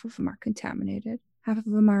tapped, half of them are contaminated, half of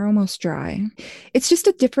them are almost dry. It's just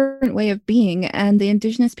a different way of being. And the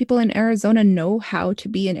Indigenous people in Arizona know how to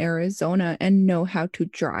be in Arizona and know how to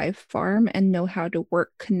drive farm and know how to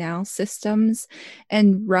work canal systems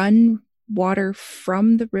and run water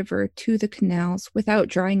from the river to the canals without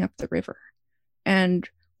drying up the river. And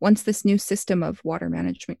once this new system of water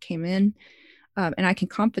management came in, and I can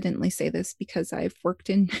confidently say this because I've worked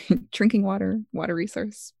in drinking water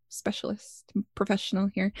resource specialist professional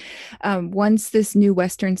here. Once this new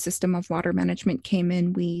Western system of water management came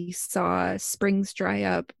in, we saw springs dry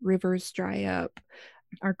up, rivers dry up,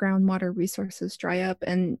 our groundwater resources dry up,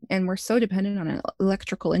 and we're so dependent on an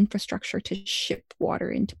electrical infrastructure to ship water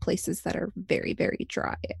into places that are very, very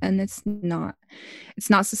dry, and it's not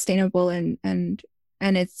sustainable, and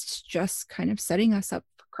it's just kind of setting us up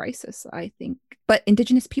for crisis, I think. But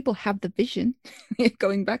Indigenous people have the vision.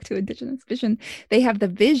 Going back to Indigenous vision, they have the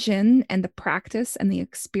vision and the practice and the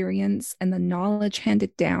experience and the knowledge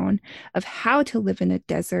handed down of how to live in a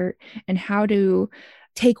desert and how to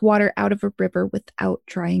take water out of a river without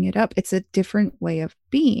drying it up. It's a different way of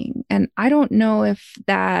being. And I don't know if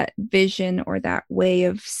that vision or that way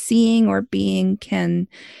of seeing or being can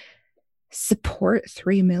support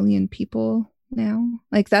 3 million people now.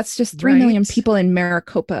 Like that's just 3 million people in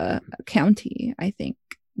Maricopa County, I think,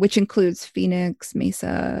 which includes Phoenix,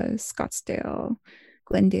 Mesa, Scottsdale,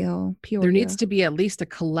 Glendale, Peoria. There needs to be at least a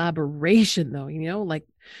collaboration though, like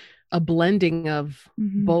a blending of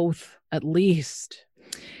both at least.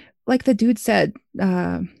 Like the dude said,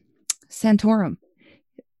 Santorum,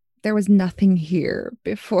 there was nothing here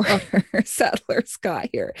before settlers got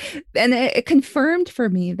here. And it confirmed for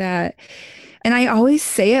me that, and I always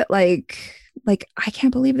say it like, I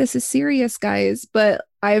can't believe this is serious, guys, but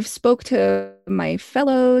I've spoke to my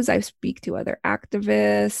fellows, I speak to other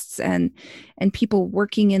activists and people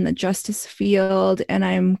working in the justice field. And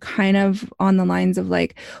I'm kind of on the lines of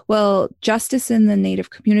like, well, justice in the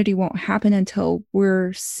Native community won't happen until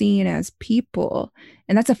we're seen as people.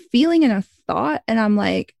 And that's a feeling and a thought. And I'm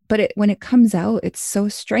like, but when it comes out, it's so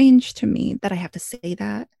strange to me that I have to say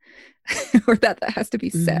that or that has to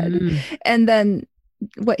be said. And then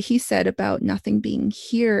what he said about nothing being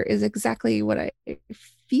here is exactly what I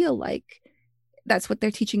feel like that's what they're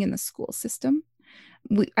teaching in the school system.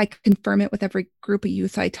 I confirm it with every group of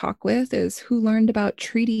youth I talk with is who learned about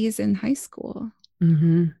treaties in high school,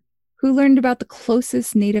 who learned about the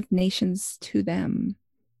closest Native nations to them.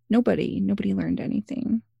 Nobody learned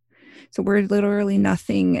anything. So we're literally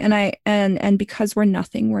nothing. And because we're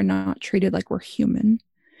nothing, we're not treated like we're human.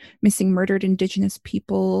 Missing murdered Indigenous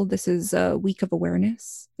people. This is a week of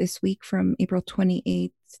awareness this week from April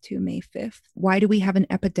 28th to May 5th. Why do we have an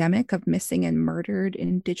epidemic of missing and murdered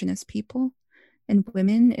Indigenous people and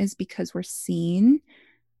women is because we're seen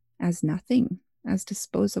as nothing, as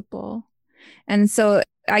disposable. And so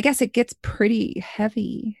I guess it gets pretty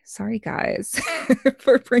heavy. Sorry, guys,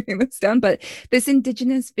 for bringing this down. But this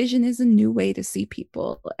Indigenous vision is a new way to see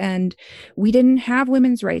people. And we didn't have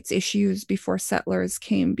women's rights issues before settlers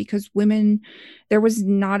came because there was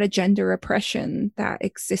not a gender oppression that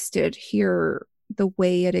existed here the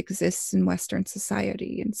way it exists in Western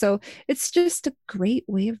society. And so it's just a great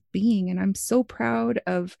way of being. And I'm so proud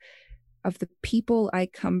of the people I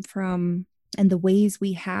come from and the ways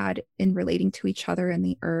we had in relating to each other and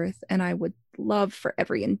the earth. And I would love for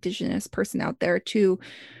every Indigenous person out there to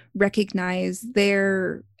recognize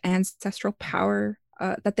their ancestral power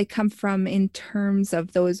that they come from in terms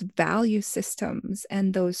of those value systems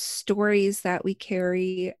and those stories that we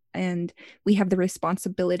carry. And we have the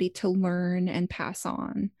responsibility to learn and pass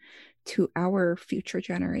on to our future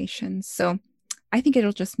generations. So I think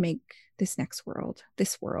it'll just make this world,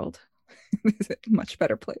 a much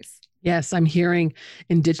better place. Yes, I'm hearing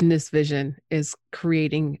Indigenous vision is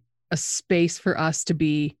creating a space for us to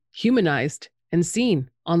be humanized and seen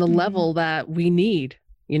on the level that we need.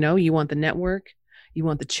 You want the network, you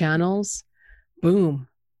want the channels, boom,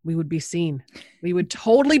 we would be seen. We would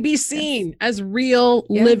totally be seen as real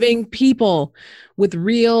living people with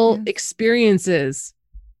real experiences,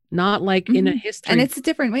 not like in a history. And it's a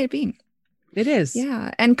different way of being. It is.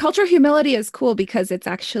 Yeah. And cultural humility is cool because it's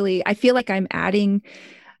actually, I feel like I'm adding,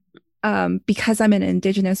 because I'm an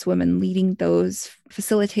Indigenous woman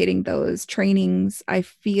facilitating those trainings, I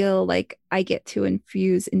feel like I get to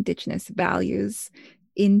infuse Indigenous values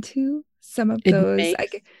into some of those.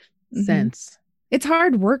 Makes sense. It's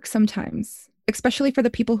hard work sometimes, especially for the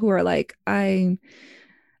people who are like, I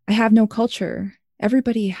have no culture.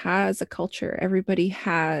 Everybody has a culture. Everybody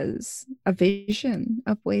has a vision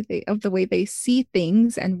of the way they see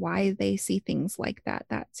things and why they see things like that.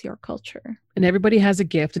 That's your culture. And everybody has a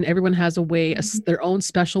gift, and everyone has a way, their own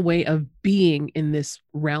special way of being in this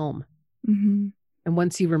realm. And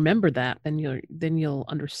once you remember that, then you'll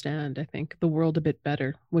understand, I think, the world a bit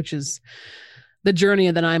better, which is the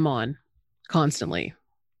journey that I'm on constantly.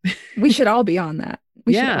 We should all be on that.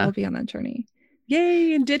 We should all be on that journey.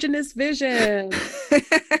 Yay, Indigenous vision.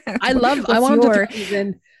 I want to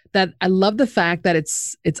throw that I love the fact that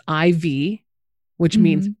it's IV, which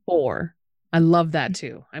means 4. I love that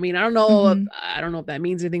too. I mean, I don't know if that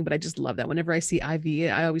means anything, but I just love that. Whenever I see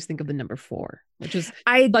IV, I always think of the number 4, which is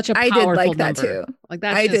such a powerful did like number. That too. Like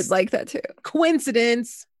that. I did like that too.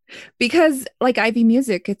 Coincidence. Because like IV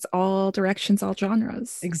music, it's all directions, all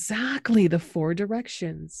genres. Exactly. The 4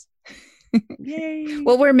 directions. Yay.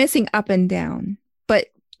 Well, we're missing up and down, but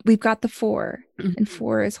we've got the 4 and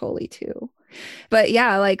 4 is holy too. But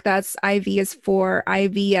yeah, like that's IV is 4,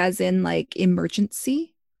 IV as in like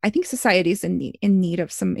emergency. I think society is in need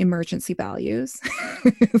of some emergency values.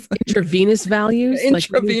 Intravenous values.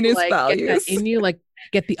 Intravenous values. Get that in you, like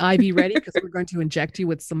get the IV ready because we're going to inject you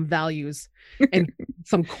with some values and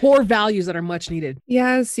some core values that are much needed.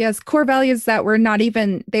 Yes, core values that were not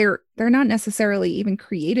even they're not necessarily even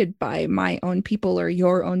created by my own people or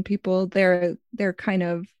your own people. They're kind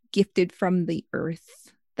of gifted from the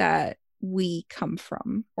earth that we come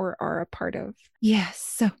from or are a part of. Yes.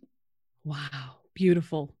 So wow.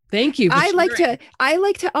 Beautiful. Thank you for sharing. I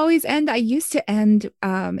like to always end. I used to end,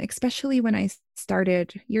 especially when I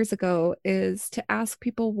started years ago, is to ask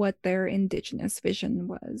people what their indigenous vision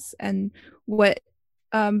was and what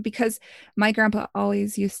because my grandpa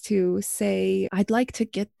always used to say, I'd like to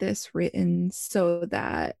get this written so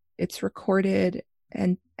that it's recorded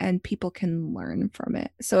and people can learn from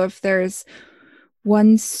it. So if there's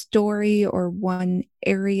one story or one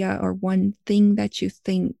area or one thing that you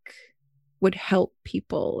think would help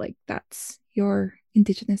people, like that's your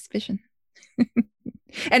indigenous vision.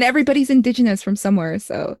 And everybody's indigenous from somewhere.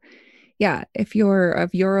 So yeah, if you're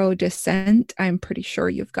of Euro descent, I'm pretty sure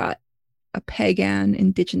you've got a pagan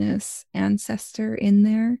indigenous ancestor in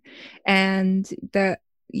there. And the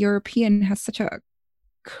European has such a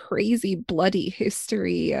crazy bloody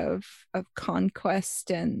history of conquest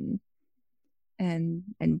and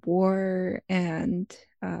war and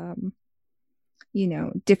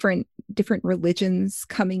different religions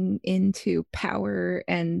coming into power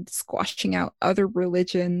and squashing out other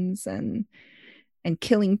religions and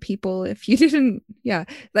killing people if you didn't. Yeah,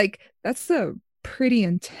 like that's a pretty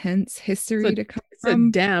intense history to come from.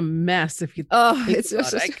 It's a damn mess if you it's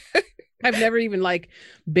just I've never even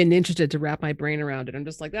been interested to wrap my brain around it. I'm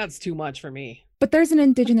just like, that's too much for me. But there's an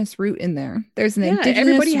indigenous root in there. There's an indigenous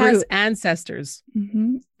everybody root. Has ancestors.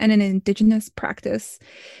 Mm-hmm. And an indigenous practice.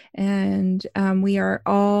 And we are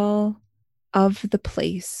all of the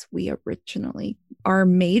place we originally are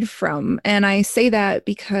made from. And I say that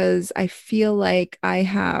because I feel like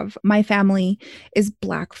my family is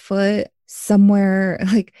Blackfoot somewhere.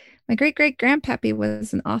 Like my great-great-grandpappy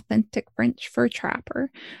was an authentic French fur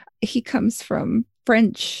trapper. He comes from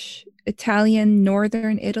French, Italian,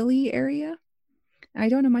 Northern Italy area. I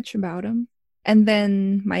don't know much about him. And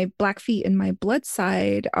then my Blackfeet and my blood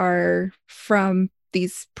side are from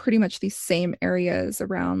pretty much these same areas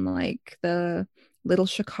around like the Little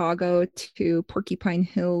Chicago to Porcupine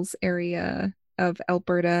Hills area of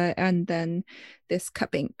Alberta, and then this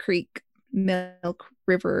Cupbank Creek, Milk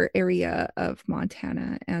River area of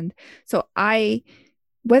Montana. And so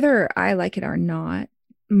whether I like it or not,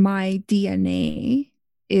 my DNA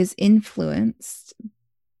is influenced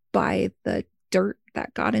by the dirt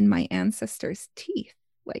that got in my ancestors' teeth.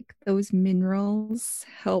 Like those minerals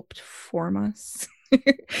helped form us.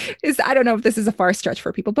 I don't know if this is a far stretch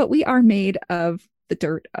for people, but we are made of the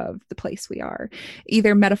dirt of the place we are,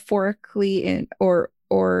 either metaphorically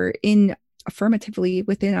or in affirmatively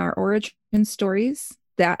within our origin stories,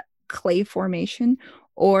 that clay formation,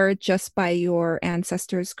 or just by your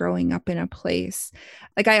ancestors growing up in a place.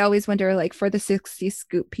 Like I always wonder, like for the 60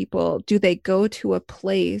 Scoop people, do they go to a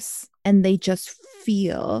place and they just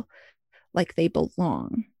feel like they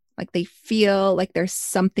belong? Like they feel like there's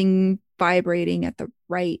something vibrating at the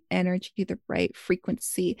right energy, the right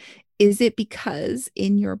frequency. Is it because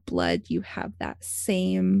in your blood you have that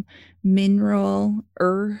same mineral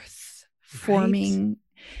earth forming,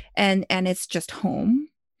 right? and it's just home?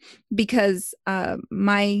 Because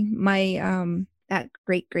my that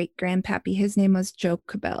great-great-grandpappy, his name was Joe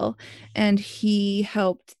Cabell, and he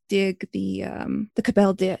helped dig the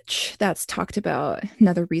Cabell Ditch that's talked about.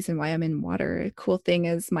 Another reason why I'm in water. A cool thing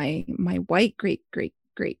is my white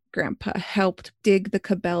great-great-great-grandpa helped dig the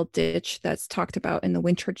Cabell Ditch that's talked about in the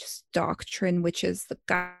Wintridge Doctrine, which is the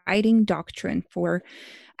guiding doctrine for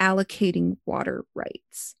allocating water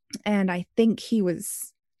rights. And I think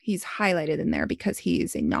he's highlighted in there because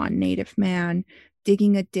he's a non-native man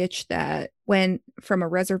digging a ditch that went from a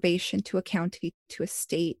reservation to a county to a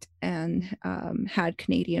state and had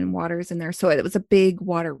Canadian waters in there. So it was a big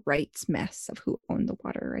water rights mess of who owned the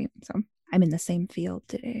water, right? So I'm in the same field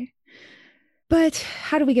today. But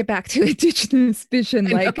how do we get back to indigenous vision?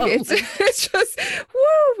 Like it's just,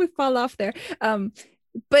 woo, we fall off there.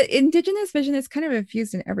 But indigenous vision is kind of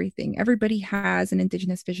infused in everything. Everybody has an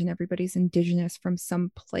indigenous vision. Everybody's indigenous from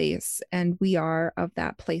some place, and we are of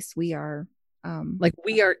that place. We are like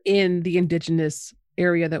we are in the indigenous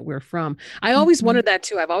area that we're from. I always wondered that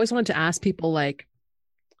too. I've always wanted to ask people, like,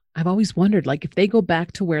 I've always wondered, like, if they go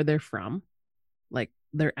back to where they're from, like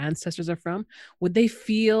their ancestors are from, would they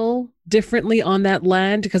feel differently on that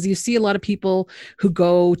land? Because you see a lot of people who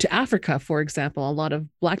go to Africa, for example. A lot of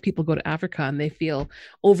Black people go to Africa and they feel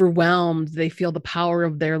overwhelmed. They feel the power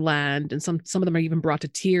of their land, and some of them are even brought to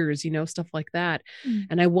tears, stuff like that.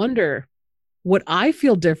 And I wonder, would I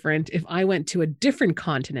feel different if I went to a different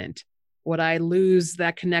continent would I lose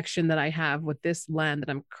that connection that I have with this land that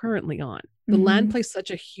I'm currently on? The land plays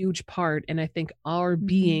such a huge part in, I think, our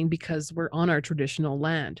being, because we're on our traditional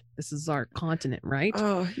land. This is our continent, right?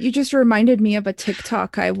 Oh, you just reminded me of a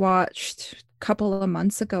TikTok I watched a couple of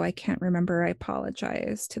months ago. I can't remember. I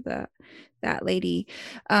apologize to that lady.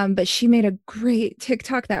 But she made a great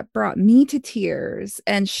TikTok that brought me to tears.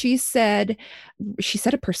 And she said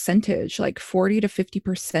a percentage, like 40 to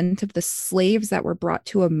 50% of the slaves that were brought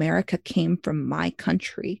to America came from my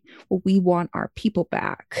country. Well, we want our people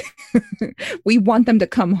back. We want them to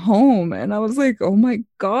come home. And I was like, oh my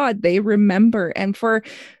God, they remember. And for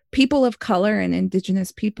people of color and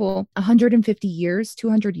indigenous people, 150 years,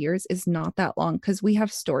 200 years is not that long, because we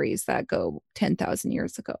have stories that go 10,000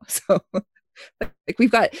 years ago. So like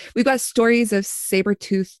we've got stories of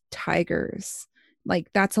saber-toothed tigers. Like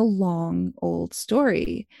that's a long old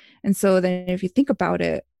story. And so then if you think about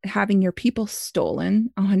it, having your people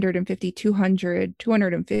stolen 150, 200,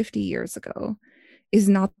 250 years ago is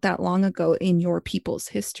not that long ago in your people's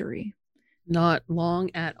history. Not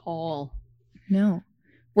long at all. No.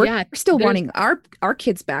 We're still wanting our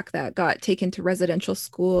kids back that got taken to residential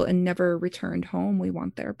school and never returned home. We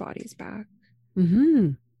want their bodies back.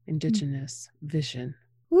 Indigenous vision.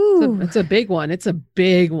 Ooh. It's a big one. It's a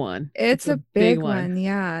big one. It's a big one.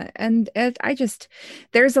 Yeah. And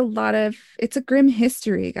there's a lot of, it's a grim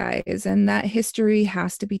history, guys. And that history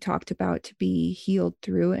has to be talked about to be healed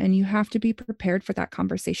through. And you have to be prepared for that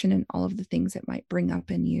conversation and all of the things it might bring up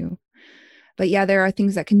in you. But yeah, there are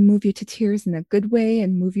things that can move you to tears in a good way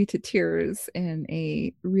and move you to tears in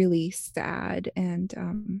a really sad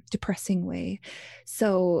and depressing way.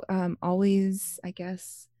 So always, I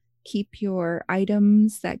guess, keep your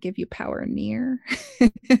items that give you power near.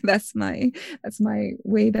 That's my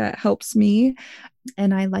way that helps me.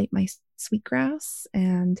 And I light my sweetgrass,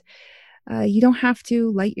 and you don't have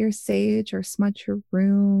to light your sage or smudge your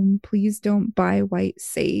room. Please don't buy white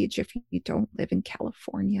sage if you don't live in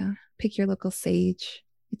California. Pick your local sage.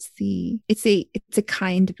 It's a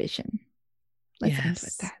kind vision. Let's end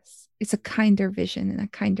with that. It's a kinder vision in a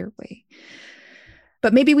kinder way.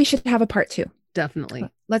 But maybe we should have a part 2. Definitely.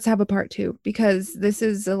 Let's have a part 2, because this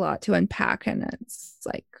is a lot to unpack, and it's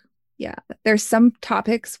like, yeah, there's some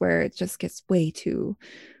topics where it just gets way too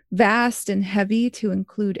vast and heavy to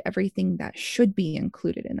include everything that should be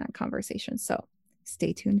included in that conversation. So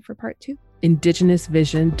stay tuned for part 2.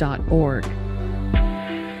 Indigenousvision.org.